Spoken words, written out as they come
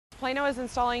Plano is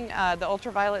installing the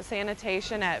ultraviolet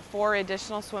sanitation at 4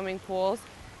 additional swimming pools.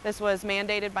 This was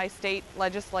mandated by state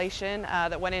legislation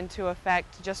that went into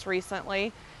effect just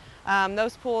recently.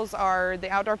 Those pools are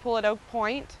the outdoor pool at Oak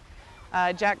Point,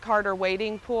 Jack Carter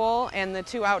wading pool, and the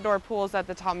 2 outdoor pools at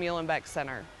the Tom Muehlenbeck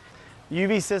Center.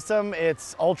 UV system,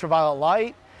 it's ultraviolet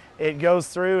light. It goes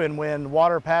through, and when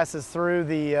water passes through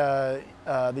the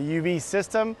UV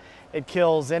system, it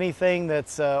kills anything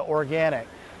that's organic.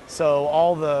 So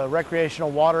all the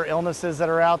recreational water illnesses that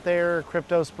are out there,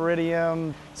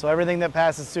 cryptosporidium, so everything that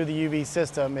passes through the UV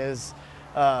system is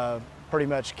pretty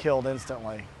much killed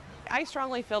instantly. I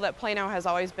strongly feel that Plano has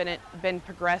always been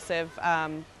progressive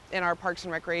in our Parks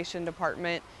and Recreation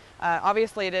Department.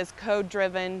 Obviously it is code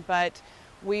driven, but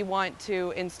we want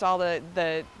to install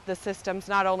the systems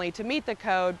not only to meet the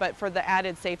code, but for the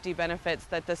added safety benefits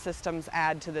that the systems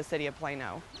add to the city of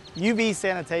Plano. UV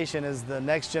sanitation is the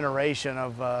next generation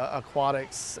of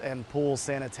aquatics and pool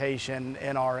sanitation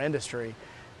in our industry.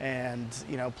 And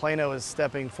Plano is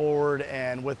stepping forward,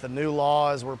 and with the new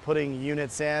laws, we're putting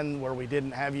units in where we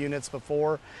didn't have units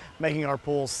before, making our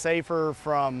pools safer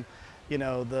from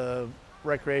the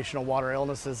recreational water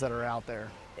illnesses that are out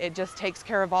there. It just takes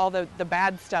care of all the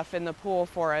bad stuff in the pool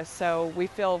for us. So we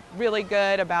feel really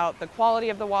good about the quality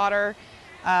of the water,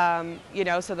 so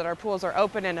that our pools are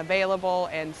open and available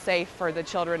and safe for the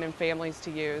children and families to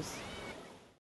use.